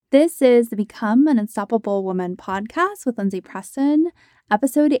This is the Become an Unstoppable Woman podcast with Lindsay Preston,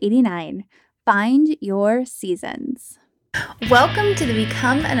 episode 89, Find Your Seasons. Welcome to the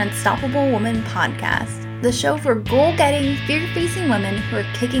Become an Unstoppable Woman podcast, the show for goal-getting, fear-facing women who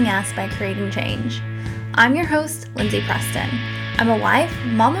are kicking ass by creating change. I'm your host, Lindsay Preston. I'm a wife,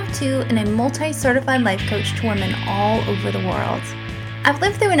 mom of two, and a multi-certified life coach to women all over the world. I've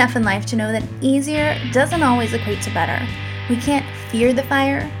lived through enough in life to know that easier doesn't always equate to better. We can't fear the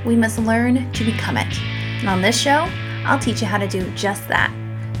fire, we must learn to become it. And on this show, I'll teach you how to do just that.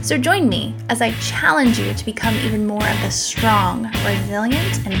 So join me as I challenge you to become even more of the strong,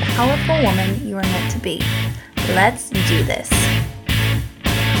 resilient, and powerful woman you are meant to be. Let's do this.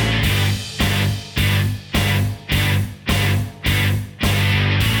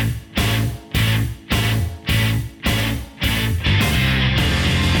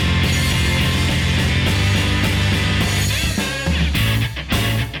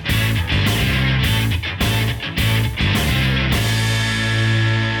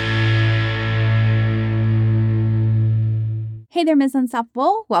 Hey there, Ms.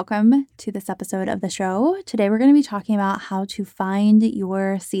 Unstoppable. Welcome to this episode of the show. Today we're going to be talking about how to find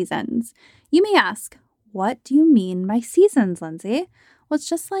your seasons. You may ask, what do you mean by seasons, Lindsay? Well, it's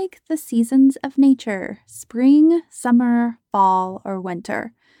just like the seasons of nature, spring, summer, fall, or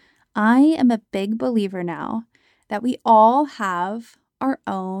winter. I am a big believer now that we all have our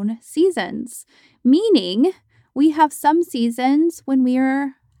own seasons, meaning we have some seasons when we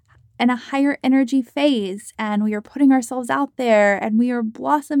are in a higher energy phase and we are putting ourselves out there and we are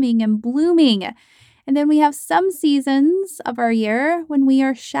blossoming and blooming. And then we have some seasons of our year when we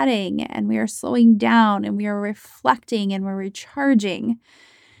are shedding and we are slowing down and we are reflecting and we're recharging.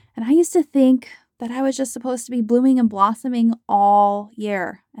 And I used to think that I was just supposed to be blooming and blossoming all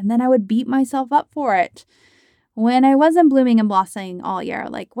year. And then I would beat myself up for it when I wasn't blooming and blossoming all year.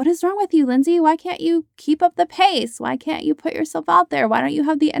 Like, what is wrong with you, Lindsay? Why can't you keep up the pace? Why can't you put yourself out there? Why don't you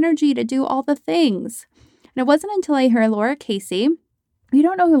have the energy to do all the things? And it wasn't until I heard Laura Casey. You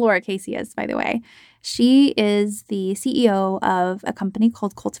don't know who Laura Casey is, by the way. She is the CEO of a company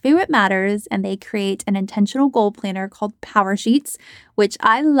called Cultivate What Matters, and they create an intentional goal planner called Power Sheets, which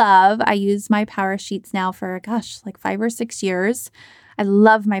I love. I use my Power Sheets now for, like 5 or 6 years. I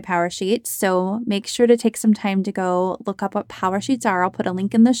love my Power Sheets, so make sure to take some time to go look up what Power Sheets are. I'll put a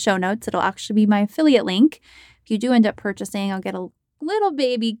link in the show notes. It'll actually be my affiliate link. If you do end up purchasing, I'll get a little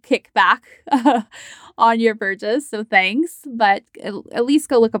baby kickback on your purchase, so thanks. But at least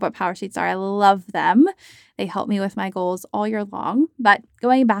go look up what Power Sheets are. I love them. They help me with my goals all year long. But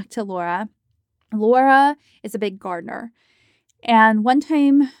going back to Laura is a big gardener. And one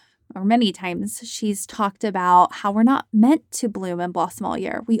time, or many times, she's talked about how we're not meant to bloom and blossom all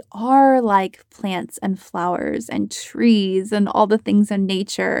year. We are like plants and flowers and trees and all the things in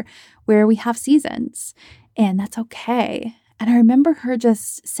nature where we have seasons, and that's okay. And I remember her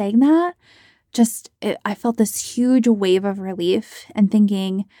just saying that, I felt this huge wave of relief and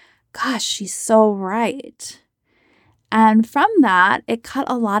thinking, gosh, she's so right. And from that, it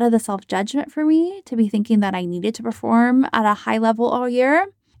cut a lot of the self-judgment for me to be thinking that I needed to perform at a high level all year.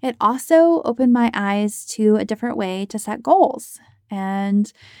 It also opened my eyes to a different way to set goals.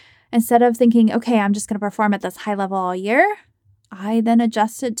 And instead of thinking, okay, I'm just going to perform at this high level all year, I then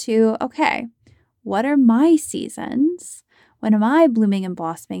adjusted to, okay, what are my seasons? When am I blooming and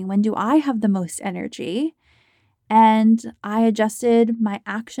blossoming? When do I have the most energy? And I adjusted my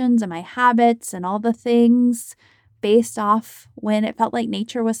actions and my habits and all the things based off when it felt like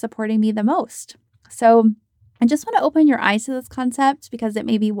nature was supporting me the most. So I just want to open your eyes to this concept because it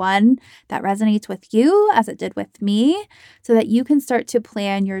may be one that resonates with you as it did with me, so that you can start to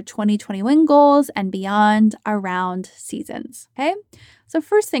plan your 2021 goals and beyond around seasons. Okay. So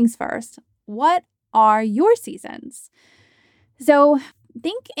first things first, what are your seasons? So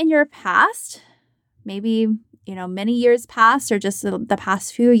think in your past, maybe, many years past or just the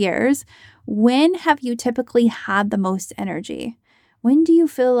past few years, when have you typically had the most energy? When do you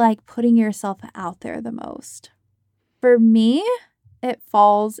feel like putting yourself out there the most? For me, it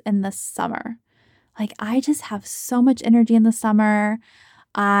falls in the summer. Like, I just have so much energy in the summer.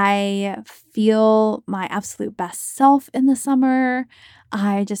 I feel my absolute best self in the summer.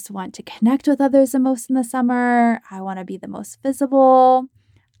 I just want to connect with others the most in the summer. I want to be the most visible.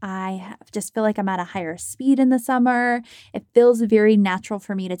 Just feel like I'm at a higher speed in the summer. It feels very natural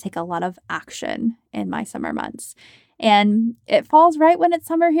for me to take a lot of action in my summer months. And it falls right when it's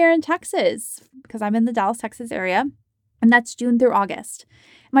summer here in Texas because I'm in the Dallas, Texas area. And that's June through August.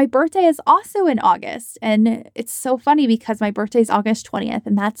 My birthday is also in August, and it's so funny because my birthday is August 20th,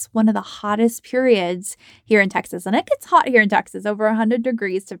 and that's one of the hottest periods here in Texas. And it gets hot here in Texas, over 100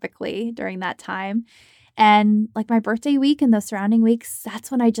 degrees typically during that time. And like my birthday week and the surrounding weeks,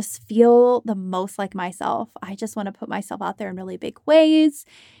 that's when I just feel the most like myself. I just want to put myself out there in really big ways.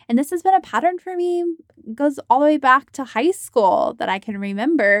 And this has been a pattern for me. It goes all the way back to high school that I can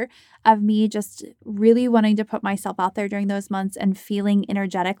remember of me just really wanting to put myself out there during those months and feeling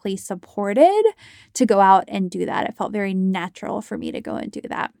energetically supported to go out and do that. It felt very natural for me to go and do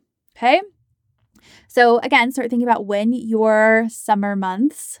that. Okay. So again, start thinking about when your summer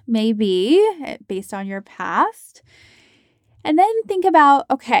months may be based on your past. And then think about,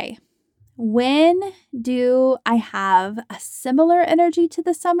 okay, when do I have a similar energy to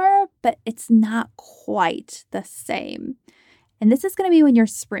the summer, but it's not quite the same? And this is going to be when your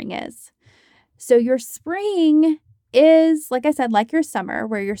spring is. So your spring is, like I said, like your summer,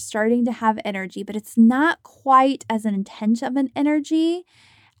 where you're starting to have energy, but it's not quite as intense of an energy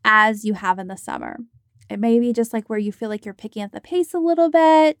as you have in the summer. It may be just like where you feel like you're picking up the pace a little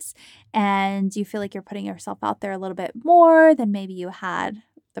bit and you feel like you're putting yourself out there a little bit more than maybe you had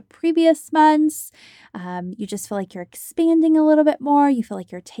the previous months. You just feel like you're expanding a little bit more. You feel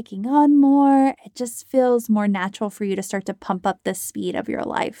like you're taking on more. It just feels more natural for you to start to pump up the speed of your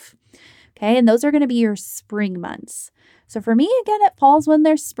life. Okay, and those are going to be your spring months. So for me, again, it falls when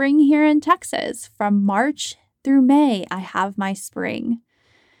there's spring here in Texas. From March through May, I have my spring.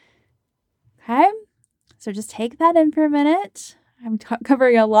 Okay, so just take that in for a minute. I'm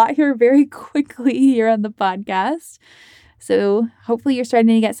covering a lot here very quickly here on the podcast. So hopefully you're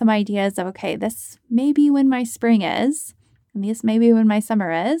starting to get some ideas of, okay, this may be when my spring is, and this may be when my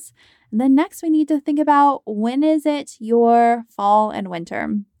summer is. And then next we need to think about, when is it your fall and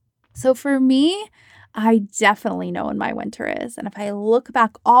winter? So for me, I definitely know when my winter is. And if I look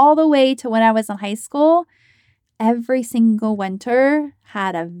back all the way to when I was in high school, every single winter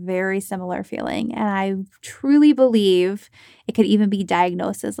had a very similar feeling. And I truly believe it could even be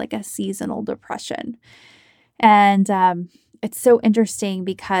diagnosed as like a seasonal depression. And it's so interesting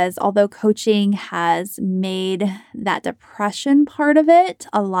because although coaching has made that depression part of it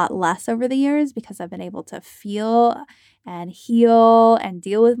a lot less over the years, because I've been able to feel and heal and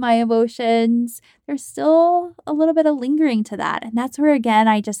deal with my emotions, there's still a little bit of lingering to that. And that's where, again,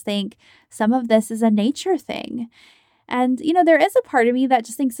 I just think some of this is a nature thing. And, there is a part of me that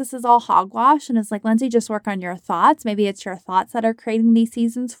just thinks this is all hogwash and is like, Lindsay, just work on your thoughts. Maybe it's your thoughts that are creating these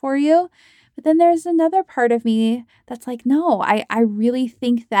seasons for you. But then there's another part of me that's like, no, I really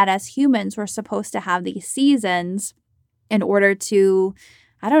think that as humans, we're supposed to have these seasons in order to,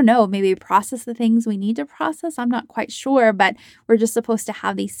 I don't know, maybe process the things we need to process. I'm not quite sure, but we're just supposed to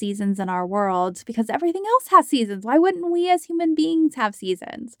have these seasons in our world because everything else has seasons. Why wouldn't we as human beings have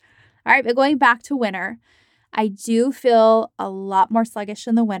seasons? All right, but going back to winter, I do feel a lot more sluggish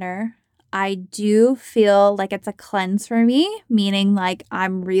in the winter. I do feel like it's a cleanse for me, meaning like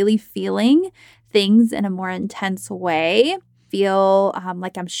I'm really feeling things in a more intense way, feel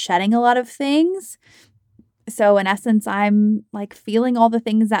like I'm shedding a lot of things. So in essence, I'm like feeling all the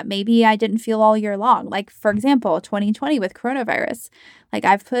things that maybe I didn't feel all year long. Like, for example, 2020 with coronavirus, like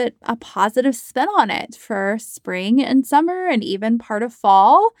I've put a positive spin on it for spring and summer and even part of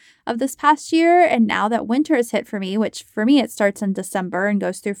fall of this past year. And now that winter has hit for me, which for me, it starts in December and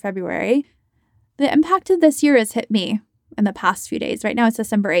goes through February, the impact of this year has hit me in the past few days. Right now it's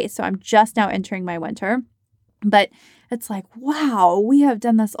December 8th, so I'm just now entering my winter. But it's like, wow, we have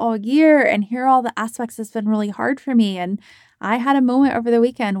done this all year, and here are all the aspects that's been really hard for me. And I had a moment over the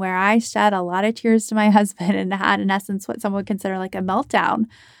weekend where I shed a lot of tears to my husband and had, in essence, what some would consider like a meltdown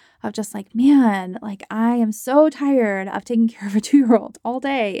of just like, man, like I am so tired of taking care of a 2-year-old all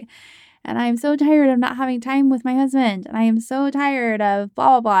day. And I am so tired of not having time with my husband. And I am so tired of blah,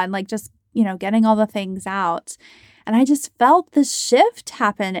 blah, blah. And like just, getting all the things out. And I just felt this shift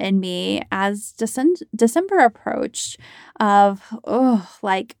happen in me as December approached of,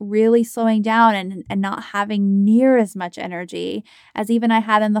 like really slowing down and not having near as much energy as even I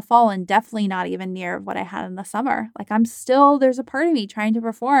had in the fall, and definitely not even near what I had in the summer. Like there's a part of me trying to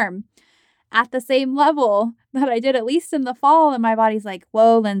perform at the same level that I did at least in the fall. And my body's like,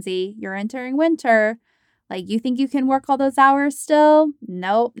 whoa, Lindsay, you're entering winter. Like, you think you can work all those hours still?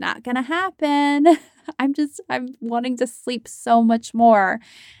 Nope, not gonna happen. I'm wanting to sleep so much more.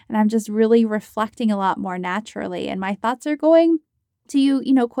 And I'm just really reflecting a lot more naturally. And my thoughts are going to,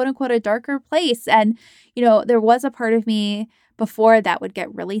 quote unquote, a darker place. And, there was a part of me before that would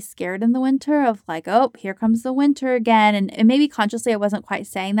get really scared in the winter of like, oh, here comes the winter again. And maybe consciously I wasn't quite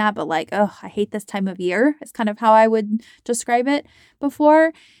saying that, but like, oh, I hate this time of year is kind of how I would describe it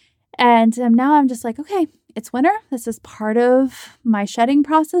before. And now I'm just like, okay, it's winter. This is part of my shedding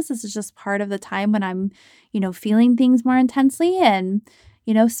process. This is just part of the time when I'm, feeling things more intensely, and,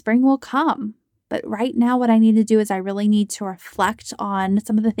 spring will come. But right now, what I need to do is I really need to reflect on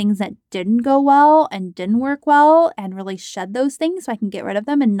some of the things that didn't go well and didn't work well, and really shed those things so I can get rid of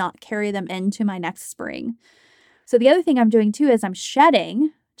them and not carry them into my next spring. So the other thing I'm doing too is I'm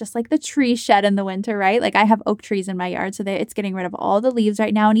shedding, just like the trees shed in the winter, right? Like I have oak trees in my yard, so it's getting rid of all the leaves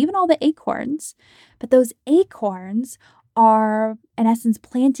right now and even all the acorns. But those acorns are, in essence,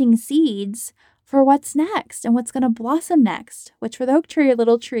 planting seeds for what's next and what's going to blossom next, which for the oak tree are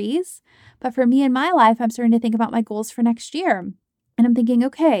little trees. But for me in my life, I'm starting to think about my goals for next year. And I'm thinking,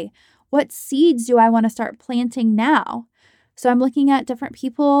 okay, what seeds do I want to start planting now? So I'm looking at different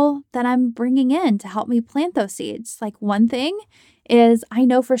people that I'm bringing in to help me plant those seeds. Like one thing is I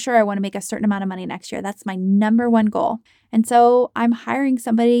know for sure I want to make a certain amount of money next year. That's my number one goal. And so I'm hiring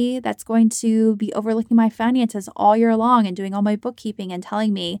somebody that's going to be overlooking my finances all year long and doing all my bookkeeping and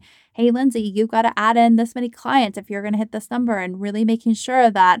telling me, hey, Lindsay, you've got to add in this many clients if you're going to hit this number, and really making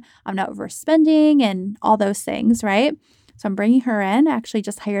sure that I'm not overspending and all those things, right? So I'm bringing her in. I actually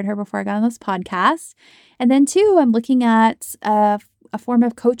just hired her before I got on this podcast. And then two, I'm looking at a form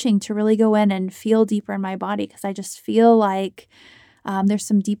of coaching to really go in and feel deeper in my body, because I just feel like there's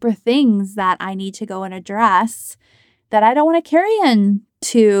some deeper things that I need to go and address that I don't want to carry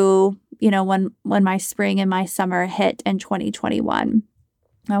into, when my spring and my summer hit in 2021.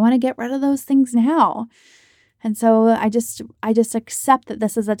 I want to get rid of those things now. And so I just accept that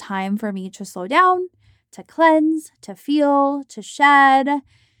this is a time for me to slow down, to cleanse, to feel, to shed.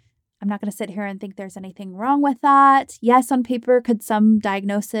 I'm not going to sit here and think there's anything wrong with that. Yes, on paper, could some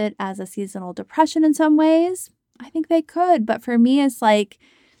diagnose it as a seasonal depression in some ways? I think they could. But for me, it's like,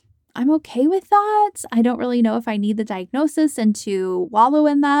 I'm okay with that. I don't really know if I need the diagnosis and to wallow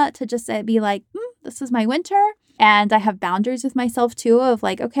in that, to just be like, this is my winter. And I have boundaries with myself too of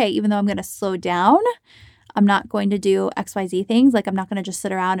like, okay, even though I'm going to slow down, I'm not going to do XYZ things. Like I'm not going to just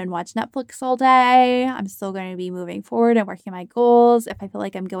sit around and watch Netflix all day. I'm still going to be moving forward and working my goals. If I feel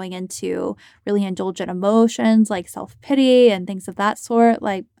like I'm going into really indulgent emotions like self-pity and things of that sort,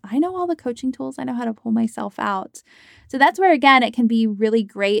 like I know all the coaching tools. I know how to pull myself out. So that's where, again, it can be really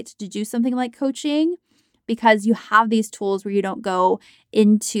great to do something like coaching, because you have these tools where you don't go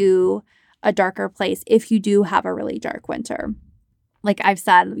into a darker place if you do have a really dark winter. Like I've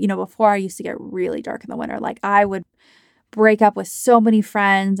said, before I used to get really dark in the winter. Like I would break up with so many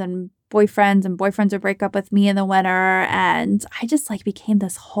friends and boyfriends would break up with me in the winter. And I just became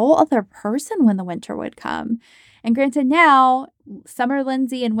this whole other person when the winter would come. And granted, now summer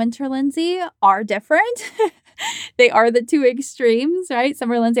Lindsay and winter Lindsay are different. They are the two extremes, right?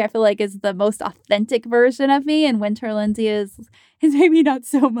 Summer Lindsay, I feel like, is the most authentic version of me, and winter Lindsay is maybe not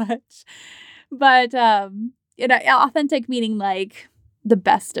so much. But authentic meaning like the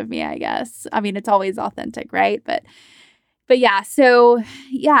best of me, I guess. I mean, it's always authentic, right? But yeah, so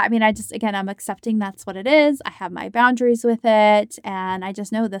yeah, I mean, I'm accepting that's what it is. I have my boundaries with it, and I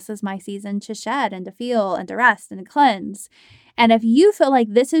just know this is my season to shed and to feel and to rest and to cleanse. And if you feel like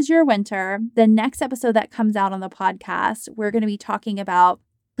this is your winter, the next episode that comes out on the podcast, we're going to be talking about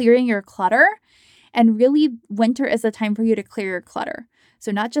clearing your clutter. And really, winter is the time for you to clear your clutter.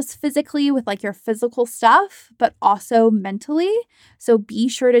 So not just physically with your physical stuff, but also mentally. So be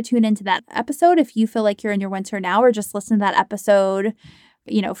sure to tune into that episode if you feel like you're in your winter now, or just listen to that episode,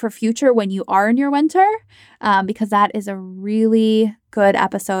 for future when you are in your winter, because that is a really good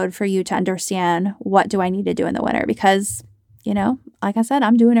episode for you to understand what do I need to do in the winter. Because, like I said,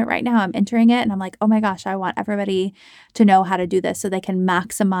 I'm doing it right now. I'm entering it and I'm like, oh my gosh, I want everybody to know how to do this so they can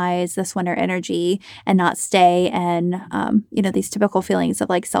maximize this winter energy and not stay in, these typical feelings of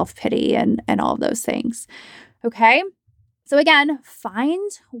self-pity and all of those things. Okay. So again,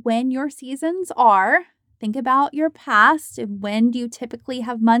 find when your seasons are. Think about your past. And when do you typically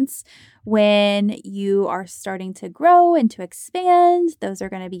have months when you are starting to grow and to expand? Those are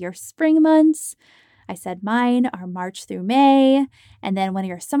going to be your spring months. I said mine are March through May. And then when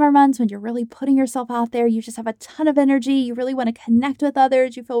your summer months, when you're really putting yourself out there, you just have a ton of energy. You really want to connect with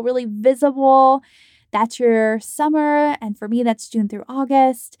others. You feel really visible. That's your summer. And for me, that's June through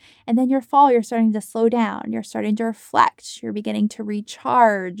August. And then your fall, you're starting to slow down. You're starting to reflect. You're beginning to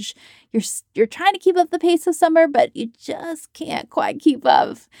recharge. You're trying to keep up the pace of summer, but you just can't quite keep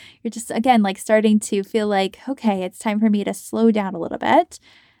up. You're just, again, starting to feel like, okay, it's time for me to slow down a little bit.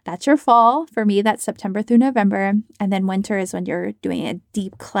 That's your fall. For me, that's September through November. And then winter is when you're doing a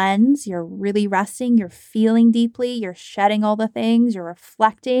deep cleanse. You're really resting. You're feeling deeply. You're shedding all the things. You're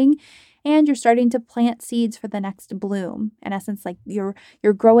reflecting. And you're starting to plant seeds for the next bloom. In essence, like you're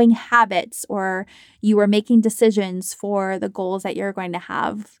growing habits, or you are making decisions for the goals that you're going to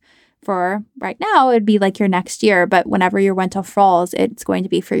have. For right now, it'd be like your next year. But whenever your winter falls, it's going to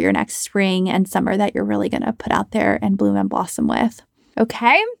be for your next spring and summer that you're really going to put out there and bloom and blossom with.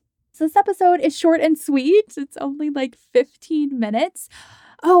 Okay, so this episode is short and sweet. It's only like 15 minutes.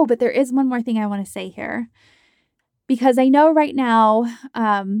 Oh, but there is one more thing I want to say here. Because I know right now,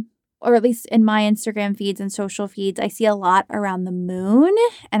 or at least in my Instagram feeds and social feeds, I see a lot around the moon,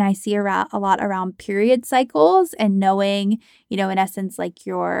 and I see a lot around period cycles and knowing, in essence, like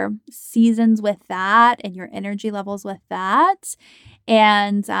your seasons with that and your energy levels with that.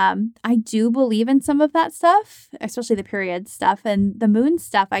 And I do believe in some of that stuff, especially the period stuff and the moon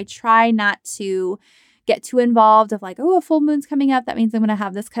stuff. I try not to get too involved of like, oh, a full moon's coming up. That means I'm going to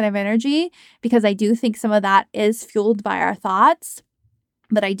have this kind of energy, because I do think some of that is fueled by our thoughts.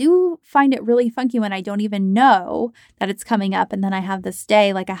 But I do find it really funky when I don't even know that it's coming up. And then I have this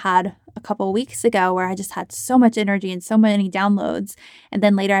day like I had a couple of weeks ago where I just had so much energy and so many downloads. And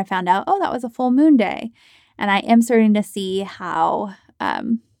then later I found out, oh, that was a full moon day. And I am starting to see how,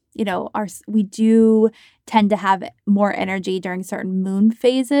 we do tend to have more energy during certain moon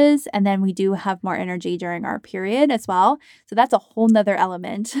phases. And then we do have more energy during our period as well. So that's a whole nother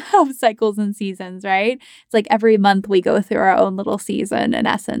element of cycles and seasons, right? It's like every month we go through our own little season, in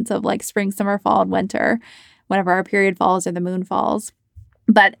essence, of like spring, summer, fall, and winter, whenever our period falls or the moon falls.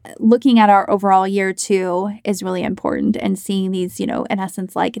 But looking at our overall year too is really important, and seeing these, in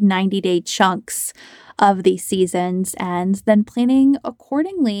essence, like 90-day chunks of these seasons, and then planning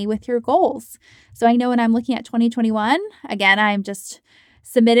accordingly with your goals. So I know when I'm looking at 2021, again, I'm just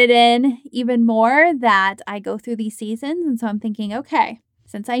submitted in even more that I go through these seasons. And so I'm thinking, okay,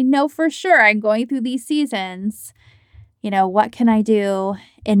 since I know for sure I'm going through these seasons, what can I do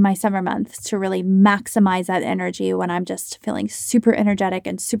in my summer months to really maximize that energy when I'm just feeling super energetic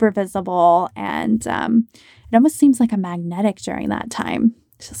and super visible? And it almost seems like I'm magnetic during that time.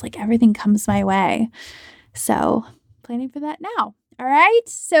 It's just like everything comes my way. So planning for that now. All right.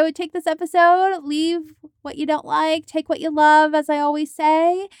 So take this episode, leave what you don't like, take what you love, as I always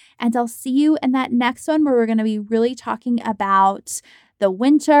say. And I'll see you in that next one, where we're going to be really talking about the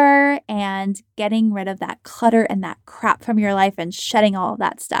winter and getting rid of that clutter and that crap from your life and shedding all of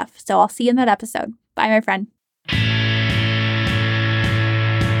that stuff. So I'll see you in that episode. Bye, my friend.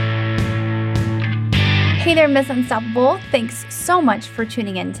 Hey there, Miss Unstoppable. Thanks so much for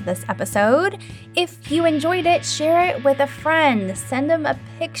tuning in to this episode. If you enjoyed it, share it with a friend. Send them a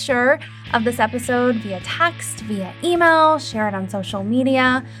picture of this episode via text, via email, share it on social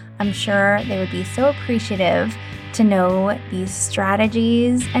media. I'm sure they would be so appreciative to know these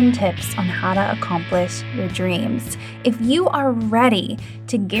strategies and tips on how to accomplish your dreams. If you are ready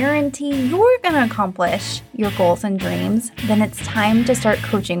to guarantee you're going to accomplish your goals and dreams, then it's time to start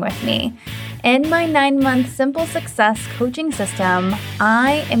coaching with me. In my 9-month Simple Success coaching system,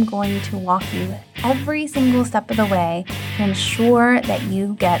 I am going to walk you every single step of the way to ensure that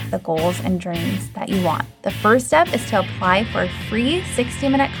you get the goals and dreams that you want. The first step is to apply for a free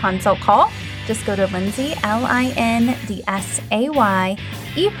 60-minute consult call. Just go to Lindsay,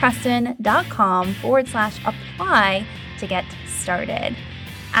 LindsayEpreston.com/apply to get started.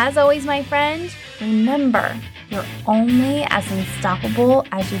 As always, my friend, remember, you're only as unstoppable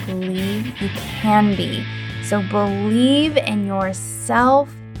as you believe you can be. So believe in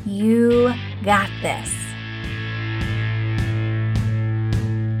yourself. You got this.